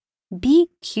Be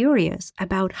curious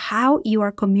about how you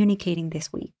are communicating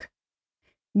this week.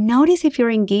 Notice if you're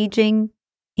engaging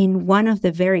in one of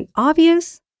the very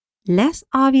obvious, less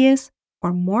obvious,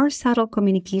 or more subtle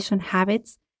communication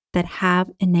habits that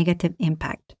have a negative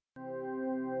impact.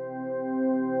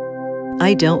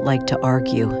 I don't like to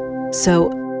argue,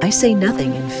 so I say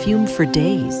nothing and fume for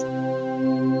days.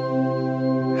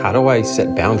 How do I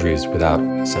set boundaries without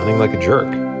sounding like a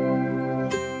jerk?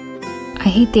 I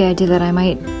hate the idea that I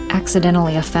might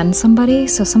accidentally offend somebody,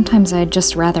 so sometimes I'd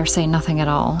just rather say nothing at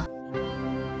all.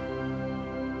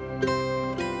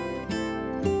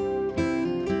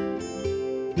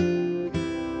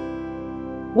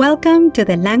 Welcome to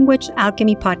the Language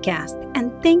Alchemy Podcast,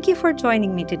 and thank you for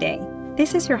joining me today.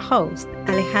 This is your host,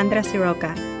 Alejandra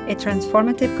Siroca, a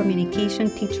transformative communication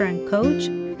teacher and coach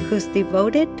who's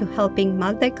devoted to helping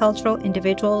multicultural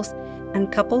individuals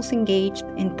and couples engaged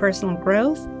in personal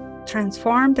growth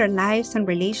transform their lives and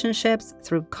relationships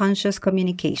through conscious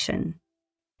communication.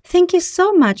 Thank you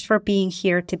so much for being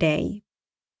here today,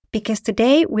 because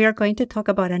today we are going to talk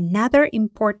about another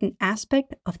important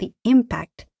aspect of the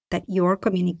impact that your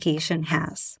communication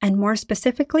has. And more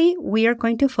specifically, we are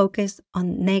going to focus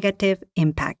on negative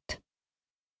impact.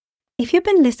 If you've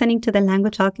been listening to the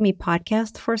Language Alchemy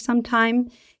podcast for some time,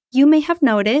 you may have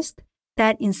noticed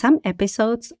that in some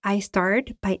episodes, I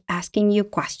start by asking you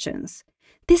questions.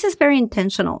 This is very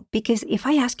intentional because if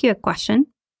I ask you a question,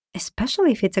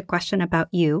 especially if it's a question about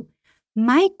you,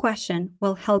 my question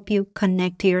will help you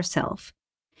connect to yourself.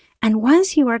 And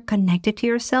once you are connected to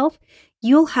yourself,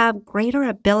 you'll have greater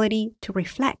ability to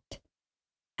reflect.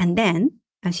 And then,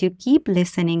 as you keep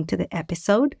listening to the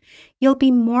episode, you'll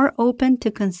be more open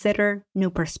to consider new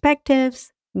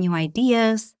perspectives, new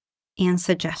ideas, and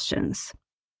suggestions.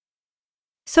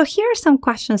 So here are some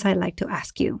questions I'd like to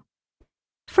ask you.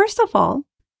 First of all,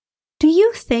 do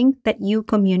you think that you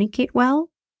communicate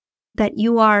well? That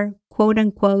you are, quote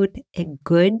unquote, a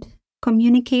good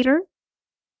communicator?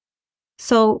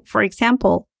 So, for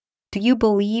example, do you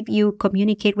believe you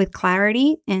communicate with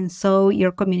clarity and so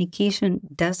your communication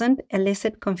doesn't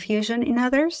elicit confusion in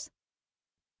others?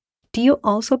 Do you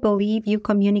also believe you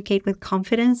communicate with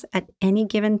confidence at any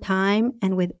given time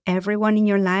and with everyone in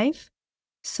your life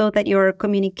so that your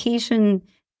communication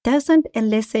doesn't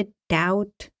elicit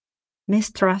doubt,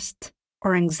 mistrust,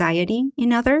 or anxiety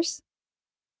in others?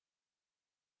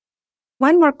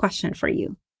 One more question for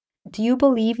you. Do you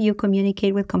believe you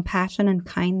communicate with compassion and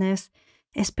kindness,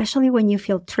 especially when you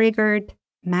feel triggered,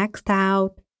 maxed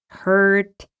out,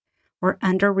 hurt, or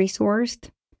under-resourced?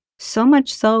 So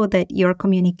much so that your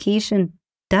communication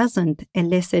doesn't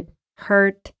elicit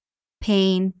hurt,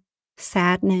 pain,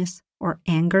 sadness, or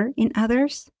anger in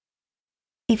others?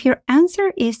 If your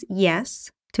answer is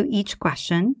yes to each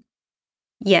question,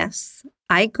 yes,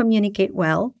 I communicate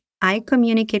well, I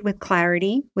communicate with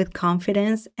clarity, with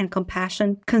confidence, and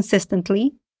compassion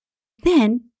consistently,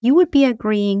 then you would be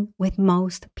agreeing with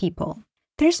most people.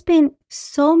 There's been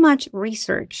so much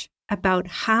research about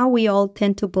how we all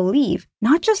tend to believe,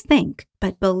 not just think,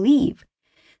 but believe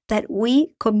that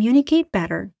we communicate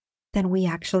better than we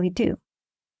actually do.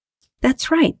 That's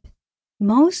right.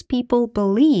 Most people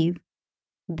believe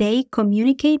they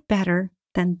communicate better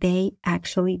than they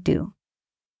actually do.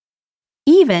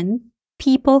 Even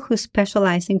people who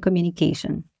specialize in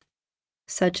communication,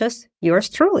 such as yours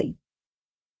truly.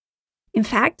 In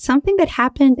fact, something that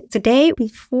happened today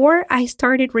before I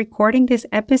started recording this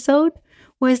episode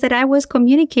was that I was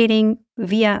communicating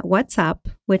via WhatsApp,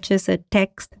 which is a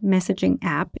text messaging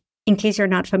app, in case you're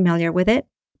not familiar with it.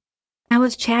 I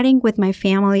was chatting with my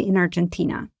family in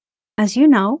Argentina. As you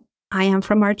know, I am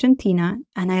from Argentina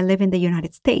and I live in the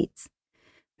United States.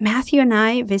 Matthew and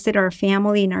I visit our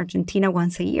family in Argentina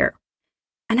once a year.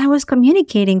 And I was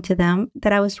communicating to them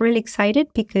that I was really excited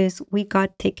because we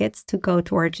got tickets to go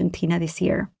to Argentina this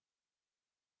year.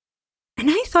 And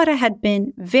I thought I had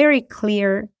been very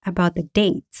clear about the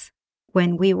dates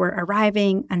when we were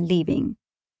arriving and leaving.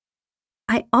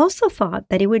 I also thought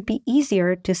that it would be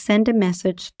easier to send a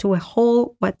message to a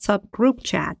whole WhatsApp group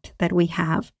chat that we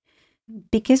have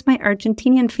because my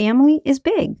Argentinian family is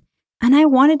big. And I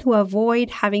wanted to avoid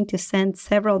having to send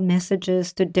several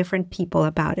messages to different people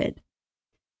about it.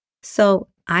 So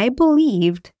I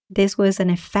believed this was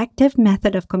an effective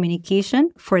method of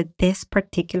communication for this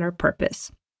particular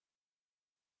purpose.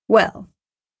 Well,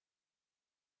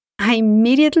 I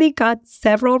immediately got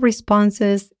several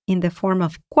responses in the form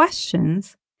of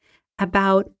questions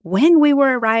about when we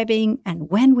were arriving and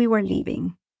when we were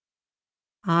leaving.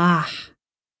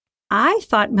 I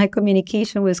thought my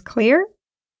communication was clear,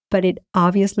 but it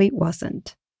obviously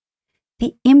wasn't.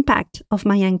 The impact of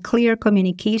my unclear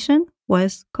communication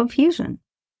was confusion.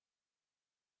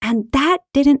 And that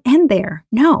didn't end there.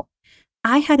 No,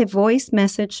 I had a voice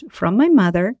message from my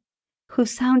mother who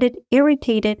sounded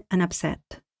irritated and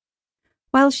upset.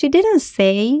 While she didn't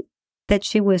say that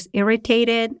she was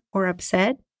irritated or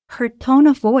upset, her tone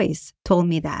of voice told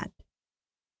me that.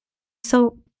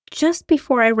 So just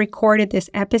before I recorded this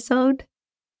episode,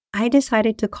 I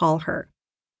decided to call her.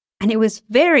 And it was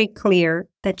very clear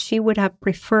that she would have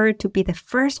preferred to be the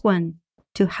first one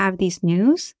to have these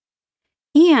news,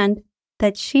 and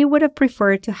that she would have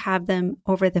preferred to have them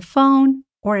over the phone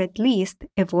or at least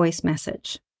a voice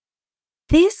message.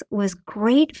 This was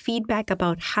great feedback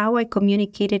about how I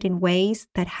communicated in ways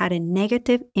that had a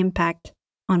negative impact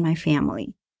on my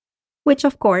family, which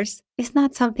of course is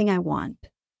not something I want.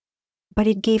 But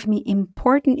it gave me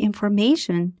important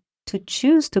information to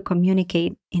choose to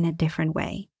communicate in a different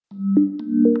way.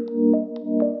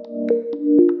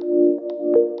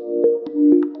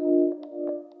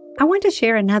 I want to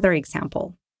share another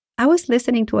example. I was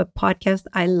listening to a podcast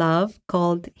I love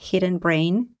called Hidden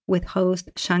Brain with host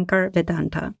Shankar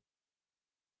Vedanta.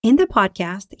 In the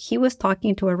podcast, he was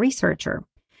talking to a researcher.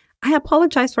 I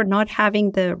apologize for not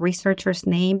having the researcher's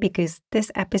name because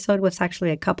this episode was actually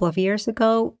a couple of years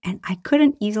ago and I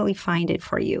couldn't easily find it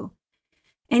for you.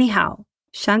 Anyhow,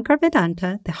 Shankar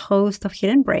Vedanta, the host of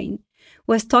Hidden Brain,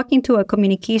 was talking to a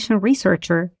communication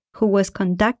researcher who was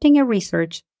conducting a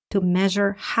research to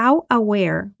measure how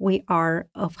aware we are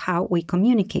of how we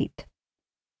communicate.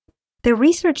 The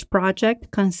research project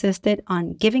consisted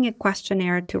on giving a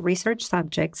questionnaire to research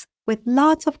subjects with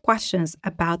lots of questions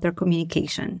about their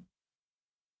communication,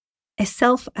 a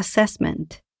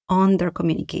self-assessment on their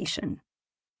communication.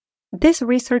 This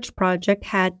research project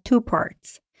had two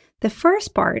parts. The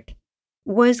first part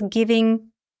was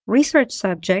giving research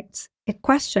subjects a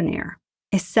questionnaire,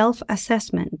 a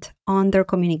self-assessment on their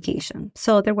communication.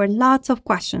 So there were lots of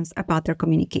questions about their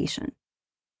communication.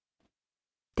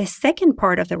 The second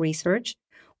part of the research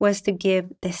was to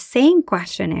give the same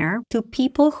questionnaire to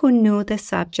people who knew the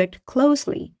subject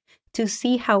closely to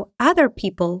see how other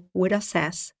people would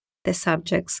assess the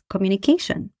subject's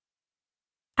communication.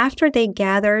 After they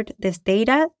gathered this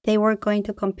data, they were going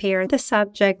to compare the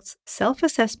subject's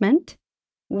self-assessment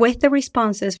with the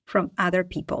responses from other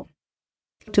people.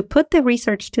 To put the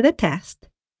research to the test,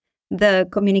 the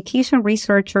communication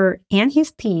researcher and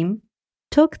his team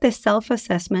took the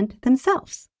self-assessment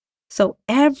themselves. So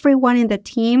everyone in the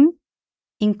team,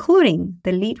 including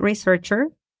the lead researcher,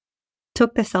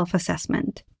 took the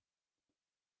self-assessment.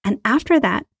 And after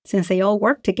that, since they all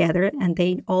worked together and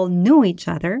they all knew each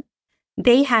other,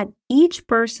 they had each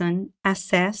person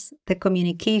assess the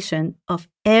communication of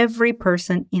every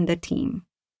person in the team.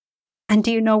 And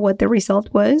do you know what the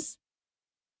result was?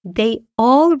 They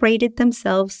all rated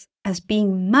themselves as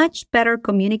being much better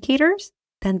communicators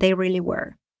than they really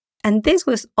were. And this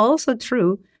was also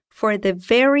true for the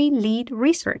very lead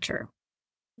researcher.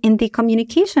 In the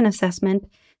communication assessment,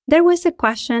 there was a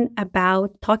question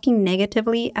about talking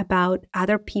negatively about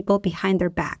other people behind their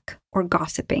back or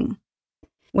gossiping.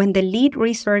 When the lead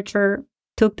researcher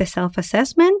took the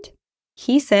self-assessment,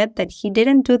 he said that he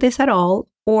didn't do this at all,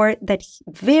 or that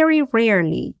very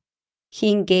rarely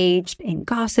he engaged in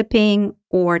gossiping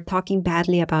or talking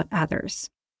badly about others.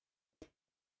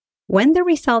 When the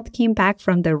result came back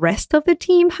from the rest of the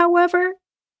team, however,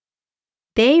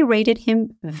 they rated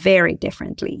him very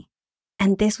differently.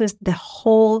 And this was the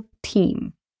whole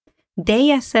team.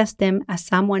 They assessed him as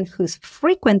someone who's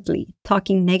frequently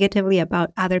talking negatively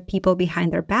about other people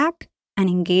behind their back and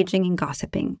engaging in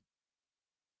gossiping.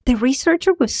 The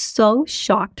researcher was so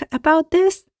shocked about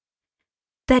this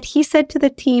that he said to the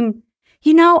team,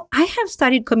 "You know, I have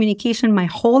studied communication my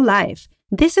whole life.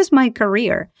 This is my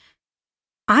career.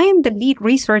 I am the lead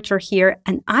researcher here,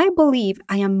 and I believe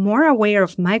I am more aware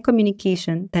of my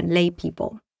communication than lay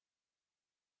people.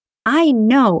 I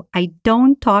know I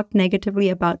don't talk negatively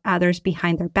about others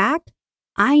behind their back.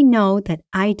 I know that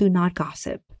I do not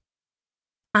gossip.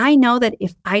 I know that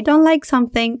if I don't like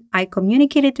something, I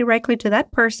communicate it directly to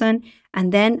that person,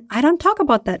 and then I don't talk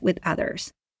about that with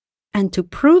others. And to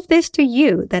prove this to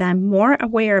you, that I'm more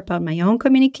aware about my own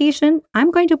communication,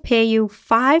 I'm going to pay you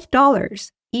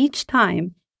 $5 each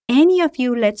time any of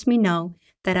you lets me know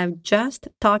that I've just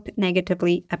talked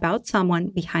negatively about someone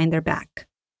behind their back."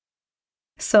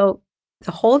 So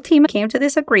the whole team came to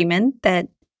this agreement that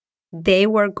they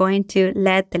were going to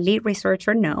let the lead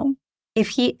researcher know if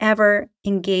he ever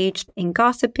engaged in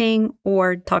gossiping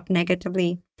or talked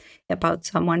negatively about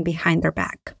someone behind their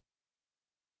back.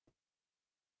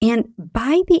 And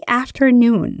by the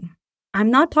afternoon,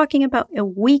 I'm not talking about a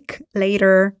week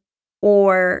later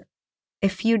or a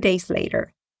few days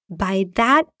later. By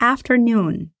that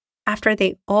afternoon, after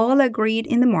they all agreed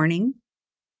in the morning,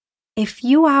 a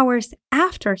few hours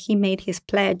after he made his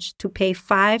pledge to pay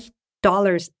 $5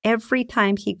 every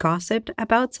time he gossiped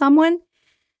about someone,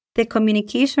 the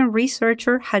communication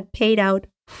researcher had paid out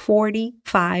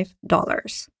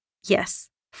 $45. Yes,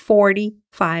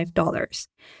 $45.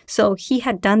 So he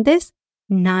had done this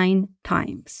 9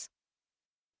 times.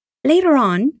 Later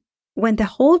on, when the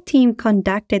whole team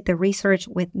conducted the research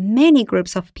with many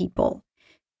groups of people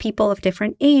of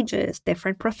different ages,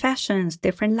 different professions,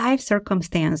 different life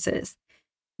circumstances,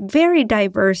 very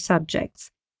diverse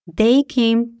subjects, they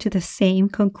came to the same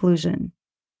conclusion.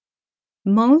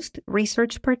 Most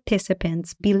research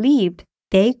participants believed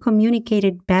they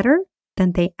communicated better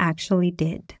than they actually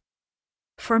did.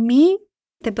 For me,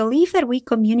 the belief that we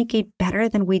communicate better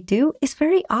than we do is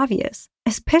very obvious,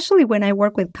 especially when I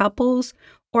work with couples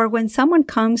or when someone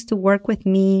comes to work with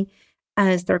me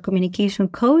as their communication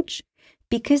coach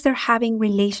because they're having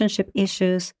relationship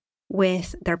issues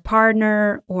with their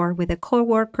partner or with a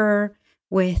coworker,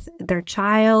 with their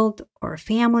child or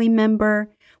family member.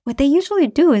 What they usually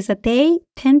do is that they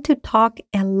tend to talk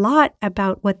a lot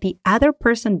about what the other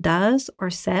person does or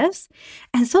says.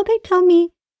 And so they tell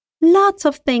me lots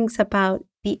of things about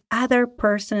the other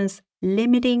person's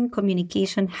limiting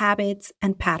communication habits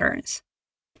and patterns.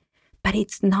 But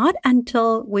it's not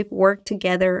until we've worked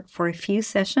together for a few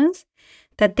sessions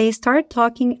that they start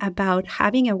talking about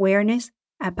having awareness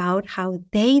about how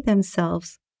they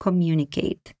themselves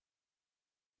communicate.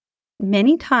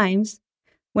 Many times,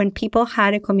 when people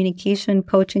had a communication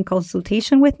coaching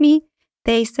consultation with me,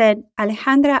 they said,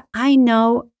 Alejandra, I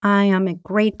know I am a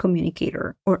great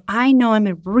communicator, or I know I'm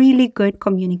a really good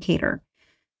communicator,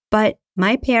 but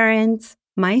my parents,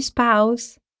 my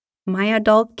spouse, my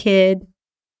adult kid,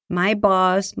 my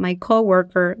boss, my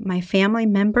coworker, my family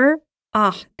member,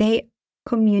 they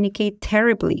communicate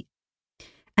terribly.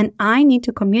 And I need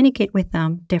to communicate with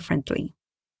them differently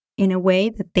in a way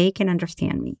that they can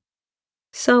understand me.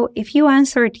 So if you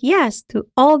answered yes to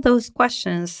all those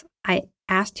questions I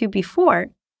asked you before,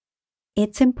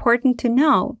 it's important to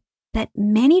know that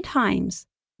many times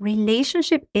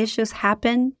relationship issues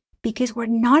happen because we're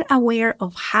not aware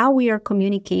of how we are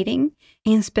communicating,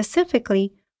 and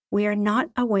specifically, we are not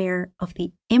aware of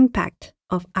the impact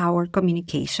of our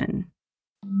communication.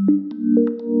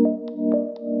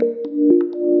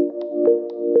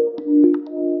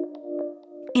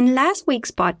 In last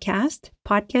week's podcast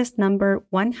number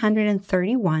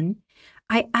 131,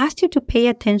 I asked you to pay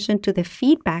attention to the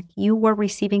feedback you were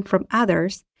receiving from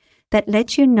others that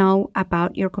lets you know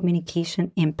about your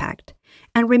communication impact.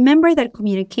 And remember that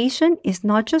communication is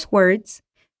not just words,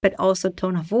 but also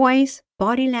tone of voice,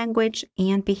 body language,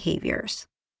 and behaviors.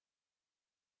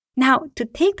 Now, to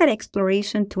take that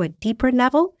exploration to a deeper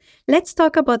level, let's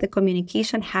talk about the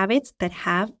communication habits that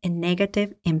have a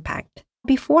negative impact.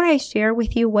 Before I share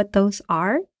with you what those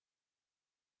are,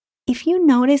 if you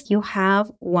notice you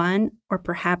have one or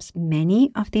perhaps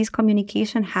many of these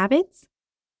communication habits,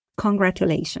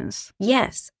 congratulations.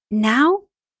 Yes, now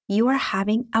you are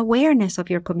having awareness of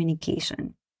your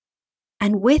communication.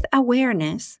 And with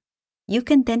awareness, you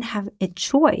can then have a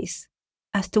choice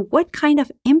as to what kind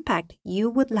of impact you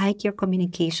would like your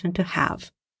communication to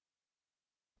have.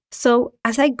 So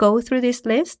as I go through this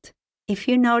list, if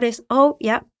you notice, oh,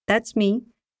 yeah, that's me,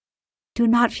 do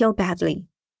not feel badly.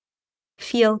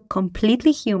 Feel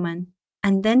completely human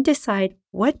and then decide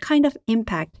what kind of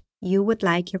impact you would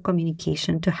like your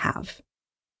communication to have.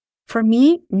 For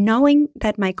me, knowing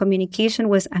that my communication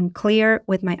was unclear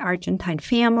with my Argentine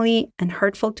family and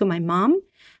hurtful to my mom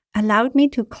allowed me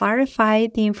to clarify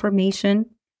the information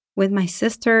with my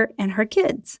sister and her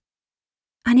kids.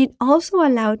 And it also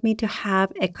allowed me to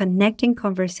have a connecting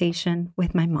conversation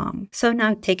with my mom. So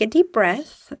now take a deep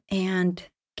breath and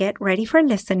get ready for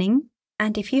listening.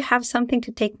 And if you have something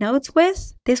to take notes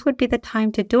with, this would be the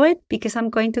time to do it because I'm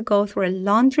going to go through a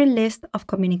laundry list of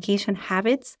communication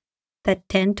habits that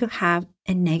tend to have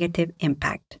a negative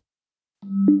impact.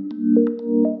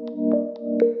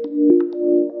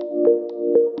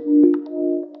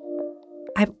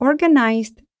 I've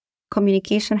organized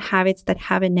communication habits that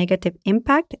have a negative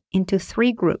impact into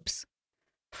 3 groups,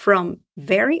 from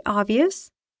very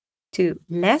obvious to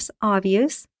less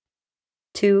obvious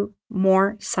to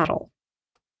more subtle.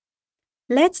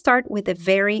 Let's start with the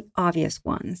very obvious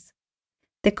ones.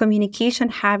 The communication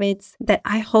habits that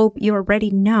I hope you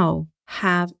already know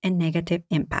have a negative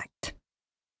impact.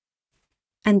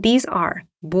 And these are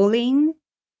bullying,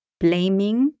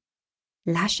 blaming,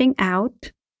 lashing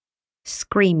out,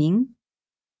 screaming,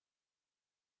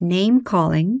 name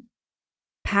calling,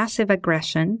 passive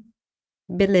aggression,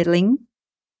 belittling,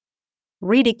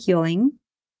 ridiculing,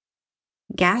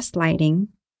 gaslighting,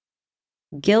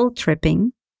 guilt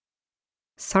tripping,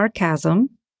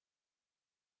 sarcasm,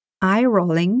 eye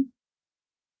rolling,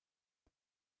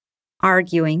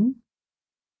 arguing,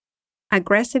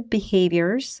 aggressive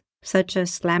behaviors such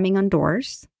as slamming on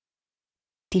doors,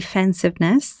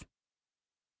 defensiveness,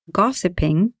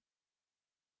 gossiping,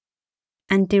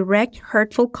 and direct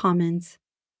hurtful comments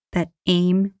that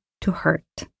aim to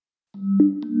hurt.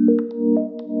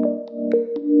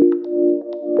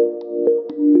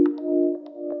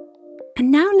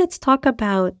 And now let's talk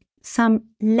about some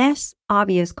less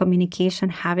obvious communication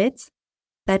habits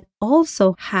that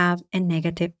also have a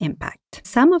negative impact.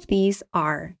 Some of these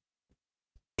are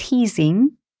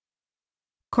teasing,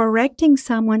 correcting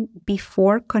someone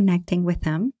before connecting with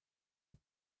them,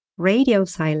 radio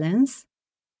silence,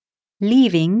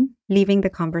 leaving the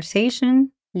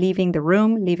conversation, leaving the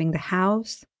room, leaving the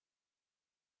house,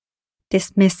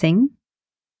 dismissing,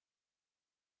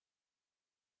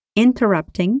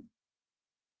 interrupting,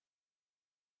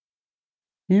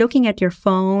 looking at your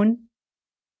phone,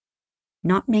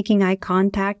 not making eye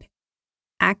contact,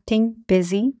 acting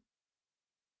busy,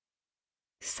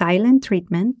 silent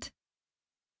treatment,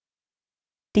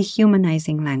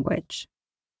 dehumanizing language.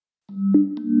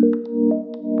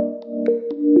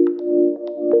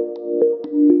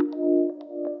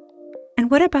 And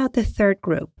what about the third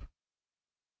group?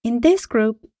 In this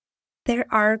group, there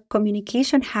are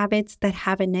communication habits that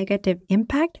have a negative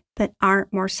impact that are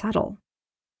more subtle.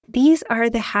 These are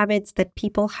the habits that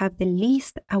people have the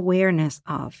least awareness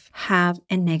of, have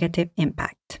a negative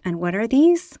impact. And what are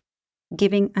these?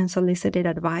 Giving unsolicited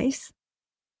advice,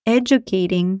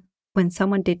 educating when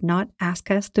someone did not ask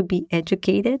us to be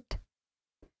educated,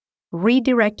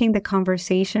 redirecting the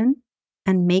conversation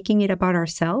and making it about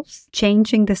ourselves,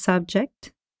 changing the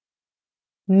subject,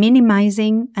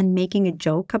 minimizing and making a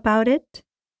joke about it,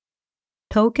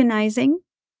 tokenizing,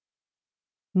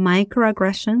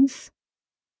 microaggressions,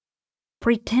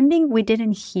 pretending we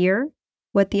didn't hear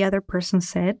what the other person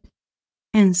said,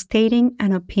 and stating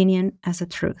an opinion as a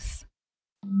truth.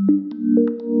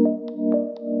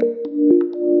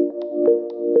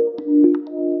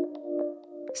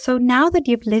 So now that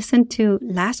you've listened to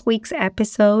last week's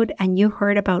episode and you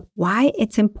heard about why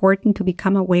it's important to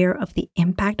become aware of the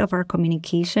impact of our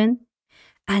communication,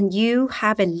 and you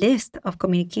have a list of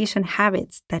communication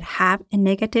habits that have a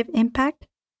negative impact,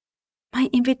 my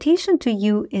invitation to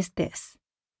you is this.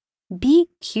 Be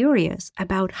curious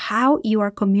about how you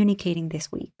are communicating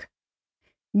this week.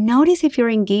 Notice if you're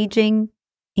engaging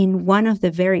in one of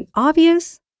the very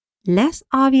obvious, less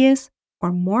obvious,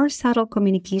 or more subtle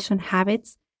communication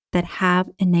habits that have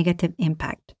a negative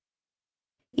impact.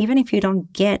 Even if you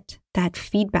don't get that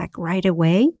feedback right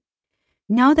away,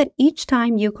 know that each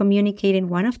time you communicate in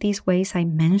one of these ways I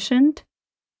mentioned,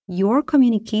 your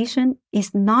communication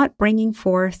is not bringing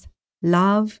forth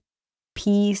love,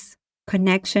 peace,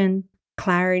 connection,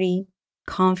 clarity,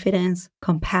 confidence,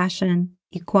 compassion,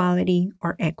 equality,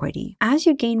 or equity. As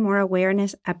you gain more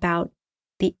awareness about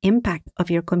the impact of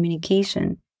your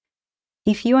communication,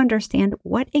 if you understand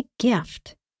what a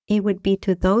gift it would be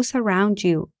to those around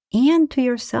you and to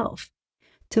yourself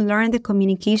to learn the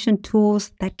communication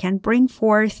tools that can bring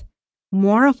forth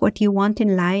more of what you want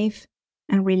in life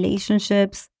and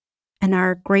relationships and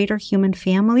our greater human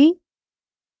family,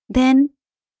 then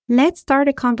let's start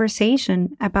a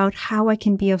conversation about how I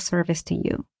can be of service to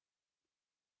you.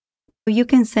 You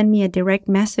can send me a direct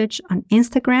message on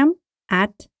Instagram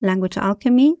at Language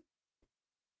Alchemy,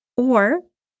 or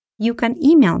you can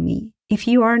email me. If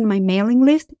you are on my mailing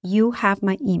list, you have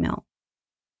my email.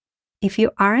 If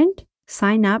you aren't,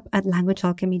 sign up at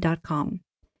languagealchemy.com.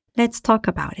 Let's talk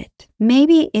about it.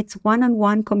 Maybe it's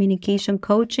one-on-one communication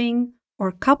coaching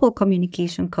or couple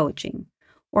communication coaching,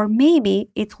 or maybe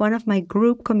it's one of my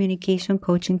group communication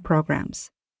coaching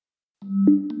programs.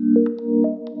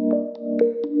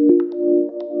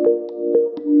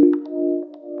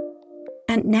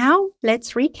 And now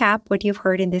let's recap what you've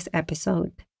heard in this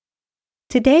episode.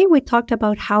 Today, we talked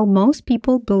about how most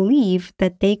people believe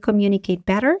that they communicate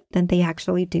better than they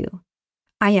actually do.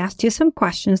 I asked you some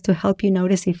questions to help you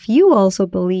notice if you also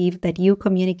believe that you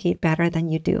communicate better than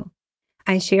you do.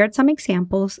 I shared some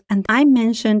examples, and I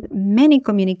mentioned many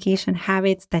communication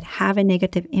habits that have a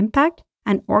negative impact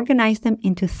and organized them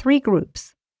into 3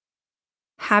 groups.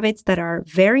 Habits that are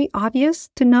very obvious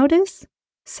to notice,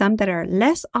 some that are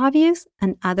less obvious,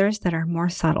 and others that are more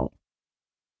subtle.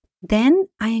 Then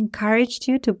I encouraged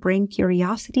you to bring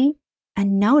curiosity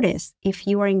and notice if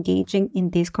you are engaging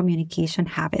in these communication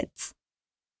habits.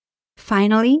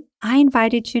 Finally, I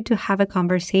invited you to have a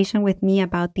conversation with me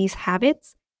about these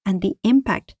habits and the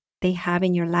impact they have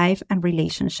in your life and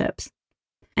relationships.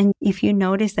 And if you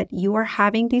notice that you are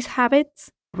having these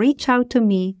habits, reach out to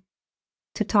me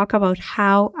to talk about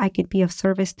how I could be of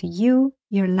service to you,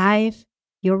 your life,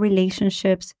 your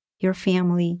relationships, your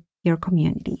family, your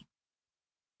community.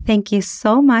 Thank you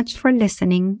so much for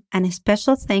listening, and a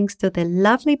special thanks to the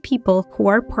lovely people who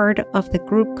are part of the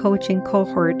group coaching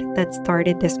cohort that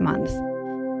started this month.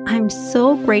 I'm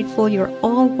so grateful you're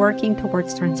all working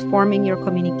towards transforming your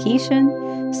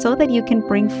communication so that you can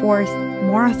bring forth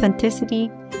more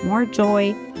authenticity, more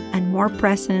joy, and more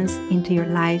presence into your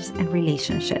lives and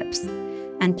relationships.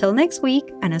 Until next week,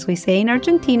 and as we say in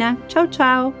Argentina, ciao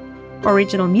ciao.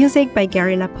 Original music by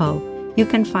Gary LaPoe. You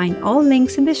can find all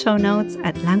links in the show notes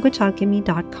at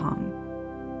languagealchemy.com.